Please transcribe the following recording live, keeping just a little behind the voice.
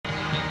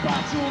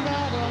but you'll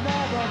never,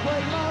 never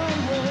break my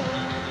will.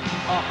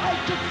 Oh, I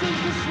could see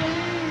the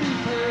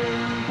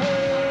sleeping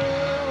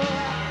pill,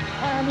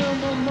 and in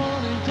the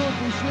morning could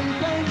be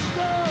sleeping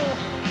still.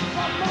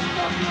 But most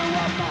of you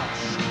are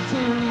much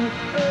too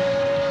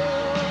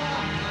ill.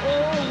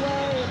 Oh,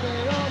 way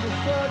beyond the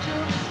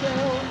surgeon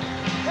still,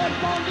 and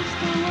bondage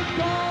to a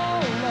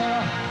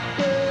dollar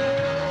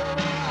bill.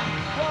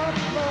 What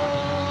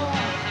more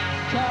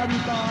can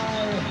you buy?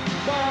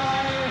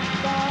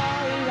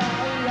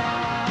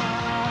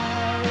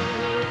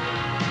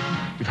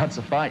 We've had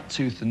to fight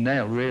tooth and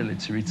nail, really,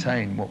 to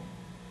retain what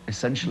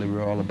essentially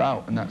we're all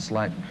about, and that's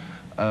like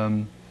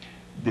on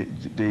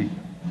the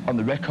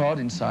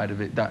recording side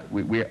of it, that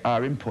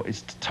our input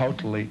is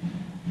totally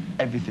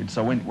everything.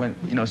 So when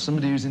you know,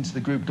 somebody who's into the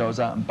group goes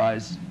out and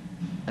buys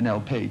an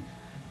LP,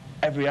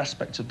 every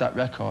aspect of that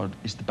record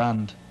is the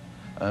band.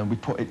 We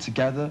put it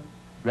together.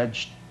 Reg,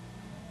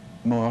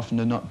 more often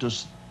than not,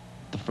 does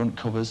the front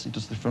covers, he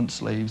does the front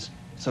sleeves.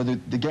 So they're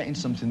getting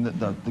something that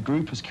the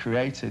group has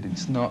created.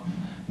 It's not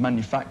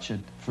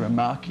manufactured for a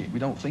market. We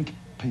don't think of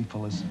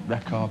people as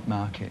record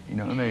market, you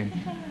know what I mean?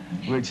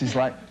 Which is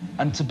like,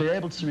 and to be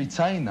able to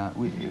retain that,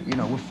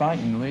 we're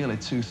fighting really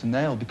tooth and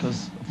nail,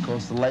 because of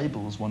course the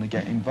labels want to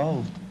get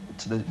involved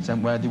to the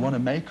extent where they want to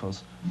make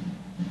us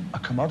a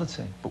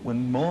commodity, but we're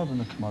more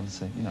than a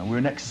commodity. You know, we're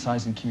an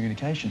exercise in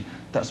communication.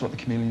 That's what the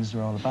Chameleons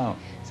are all about.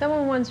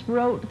 Someone once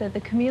wrote that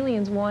the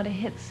Chameleons want a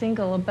hit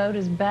single about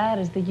as bad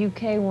as the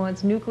UK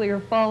wants nuclear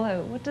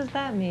fallout. What does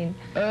that mean?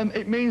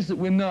 It means that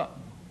we're not.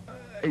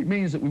 It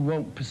means that we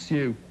won't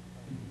pursue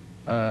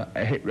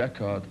a hit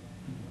record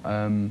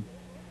to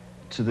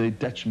the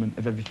detriment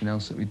of everything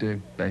else that we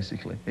do.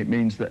 Basically, it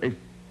means that if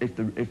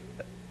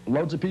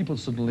loads of people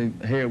suddenly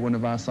hear one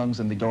of our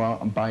songs and they go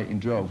out and buy it in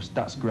droves,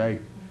 that's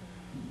great.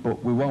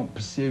 But we won't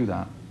pursue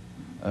that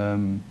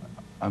and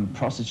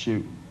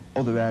prostitute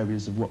other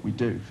areas of what we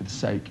do for the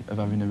sake of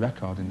having a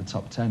record in the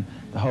top 10.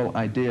 The whole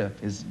idea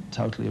is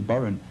totally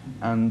abhorrent,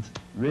 and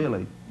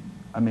really,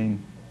 I mean,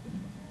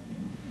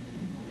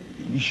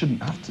 you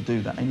shouldn't have to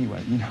do that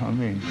anyway, you know what I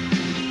mean?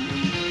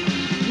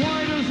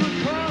 Why does the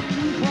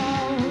curtain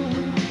close?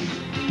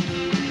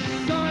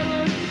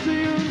 Silent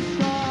sea and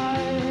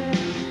sky,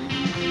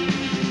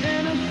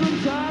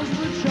 innocent as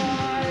the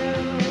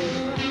child,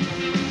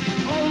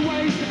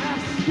 always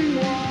asking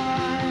why.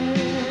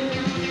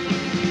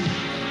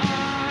 I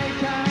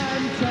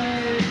can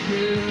take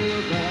you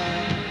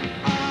there,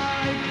 I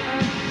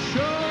can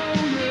show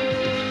you,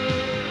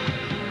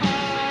 I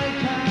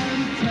can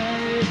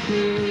take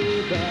you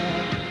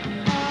there,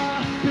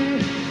 I'll be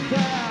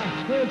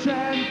there,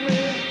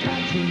 gently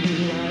catching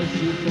you as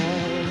you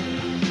fall.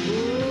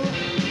 Oh,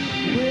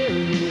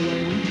 hearing you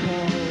when we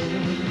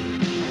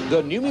call.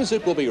 The new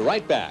music will be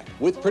right back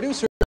with producer